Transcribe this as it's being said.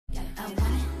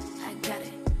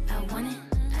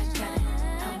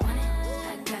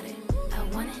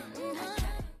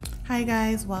Hi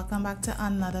guys, welcome back to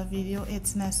another video.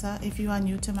 It's Nessa. If you are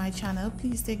new to my channel,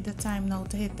 please take the time now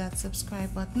to hit that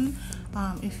subscribe button.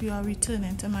 If you are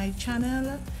returning to my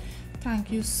channel,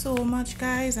 thank you so much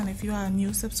guys, and if you are a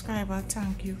new subscriber,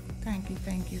 thank you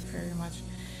very much.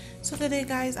 So today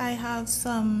guys, I have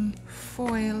some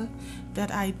foil that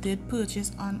I did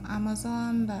purchase on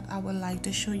Amazon that I would like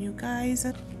to show you guys.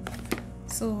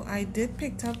 So I did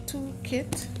pick up 2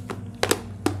 kits,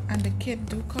 and the kit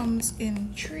comes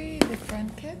in 3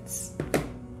 different kits.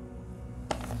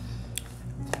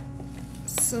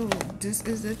 So this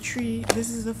is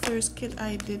the first kit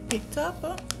I did pick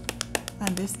up,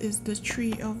 and this is the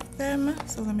 3 of them.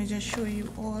 So let me just show you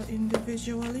all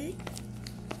individually.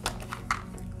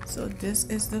 So this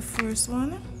is the first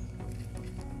one.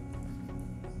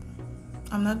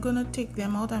 I'm not gonna take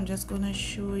them out, I'm just gonna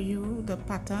show you the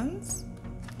patterns.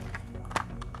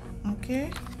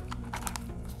 Okay,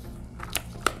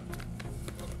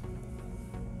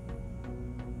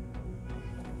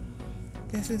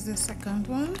 this is the second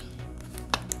one,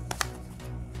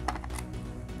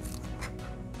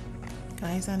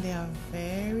 guys, and they are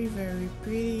very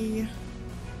pretty.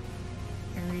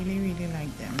 I really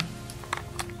like them.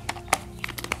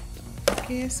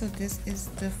 Okay, so this is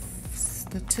the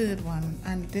third one,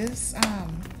 and this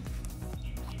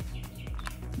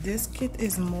kit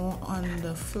is more on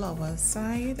the flower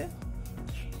side.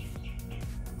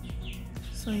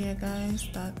 So yeah guys,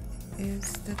 that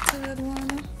is the third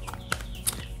one,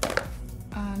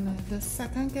 and the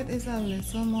second kit is a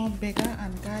little more bigger.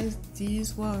 And guys,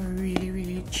 these were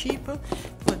really cheap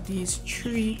for these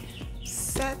 3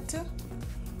 sets.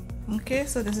 Okay,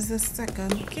 so this is the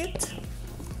second kit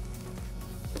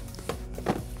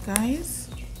guys,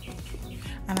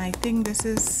 and I think this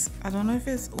is, I don't know if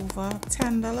it's over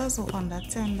 $10 or under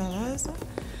 $10.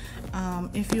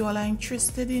 If you all are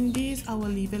interested in these, I will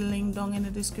leave a link down in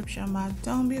the description bar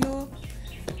down below.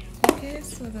 Okay,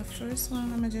 so the first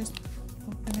one, let me just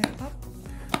open it up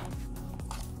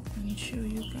and show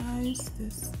you guys.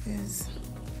 This is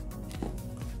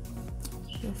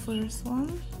the first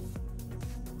one.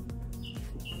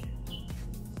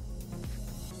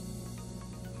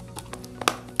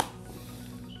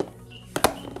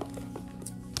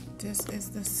 This is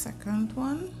the second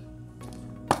one.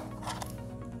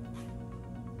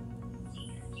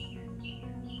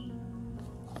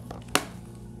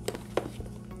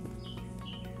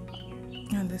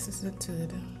 And this is the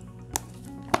third.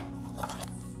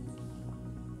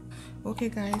 Okay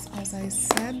guys, as I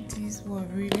said, these were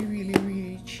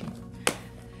really cheap.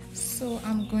 So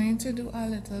I'm going to do a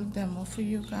little demo for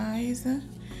you guys,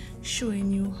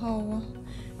 showing you how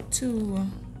to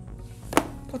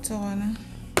put on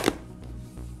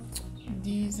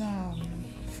these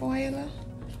foil.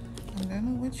 I don't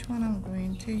know which one I'm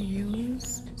going to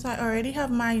use. So I already have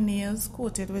my nails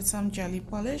coated with some jelly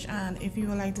polish, and if you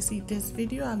would like to see this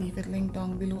video, I'll leave it linked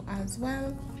down below as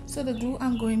well. So the glue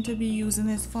I'm going to be using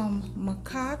is from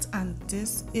MAKARTT, and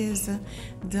this is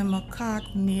the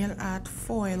MAKARTT nail art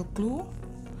foil glue.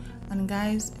 And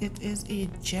guys, it is a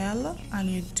gel, and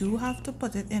you do have to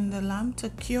put it in the lamp to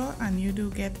cure, and you do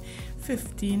get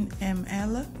 15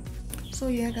 ml. So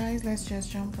yeah guys, let's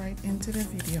just jump right into the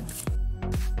video.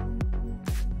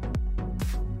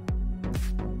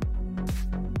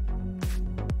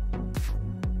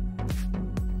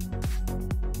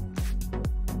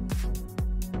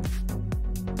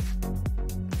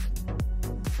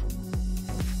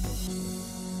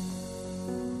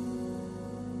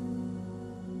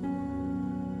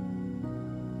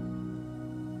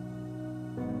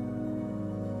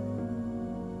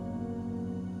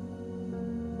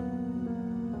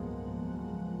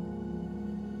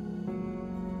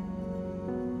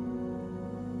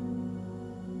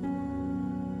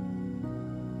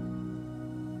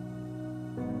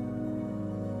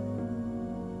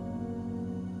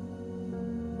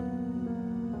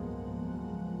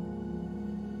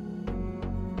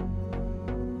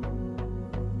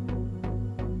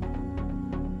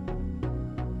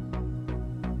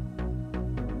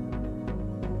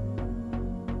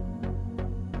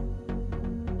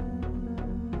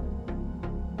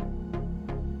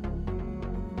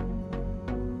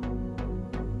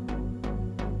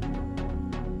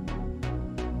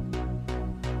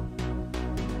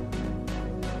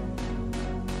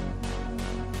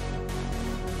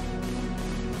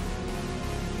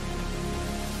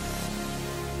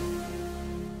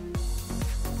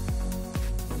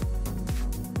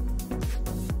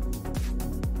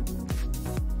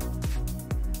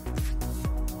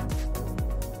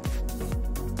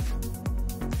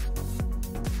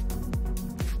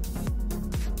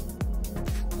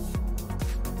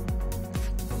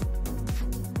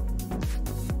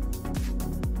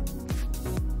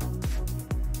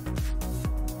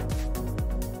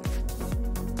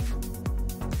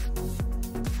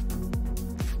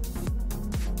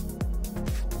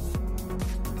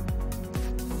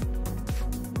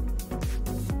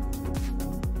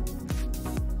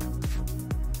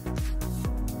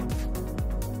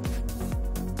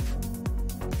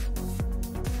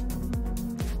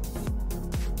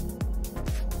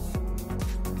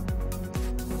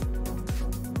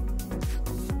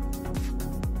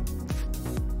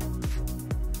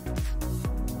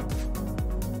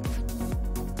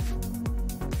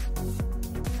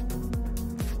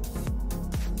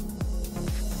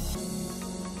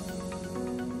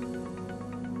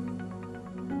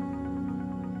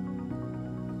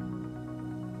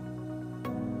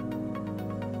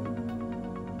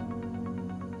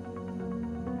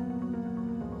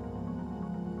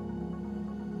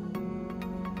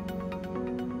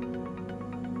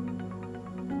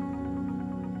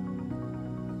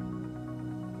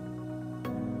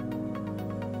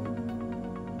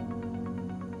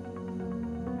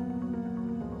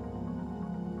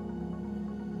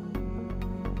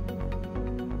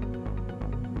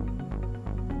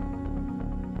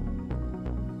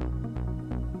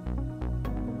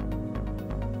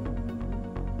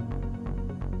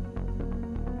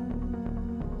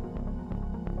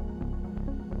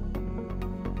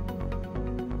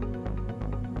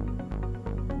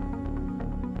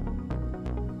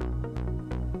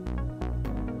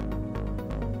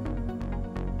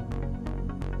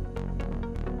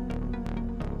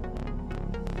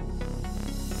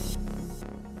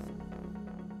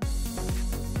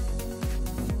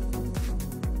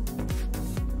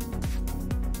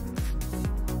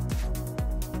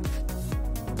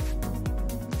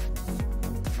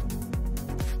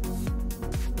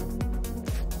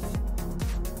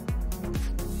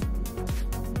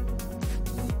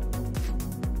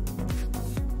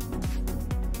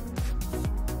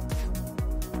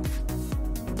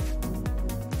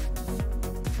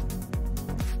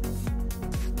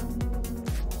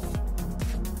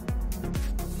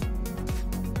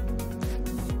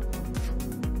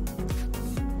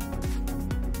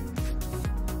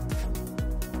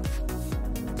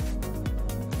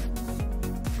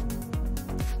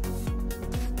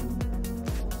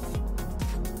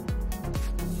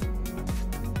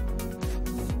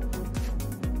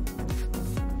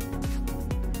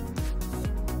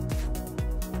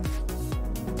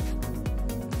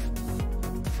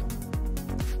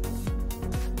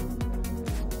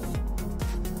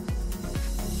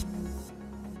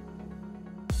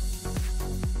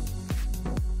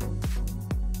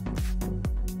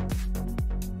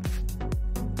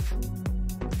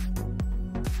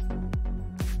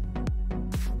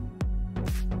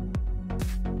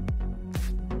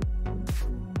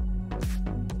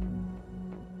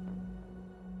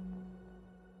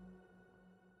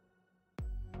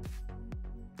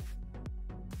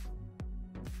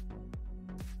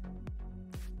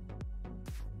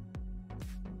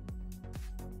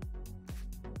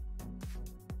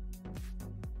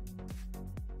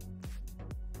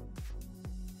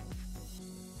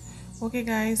 Okay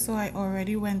guys, so I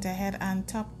already went ahead and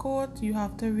top coat. You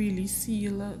have to really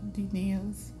seal the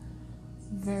nails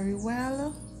very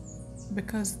well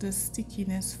because the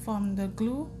stickiness from the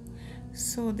glue.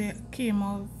 So they came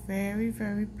out very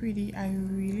pretty. I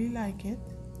really like it.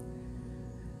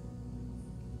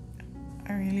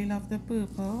 I really love the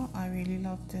purple. I really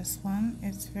love this one.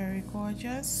 It's very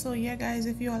gorgeous. So yeah guys,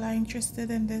 if you all are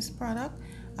interested in this product,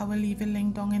 I will leave a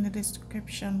link down in the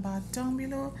description bar down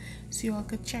below so you all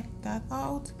could check that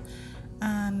out,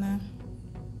 and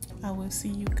I will see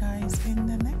you guys in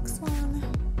the next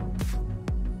one.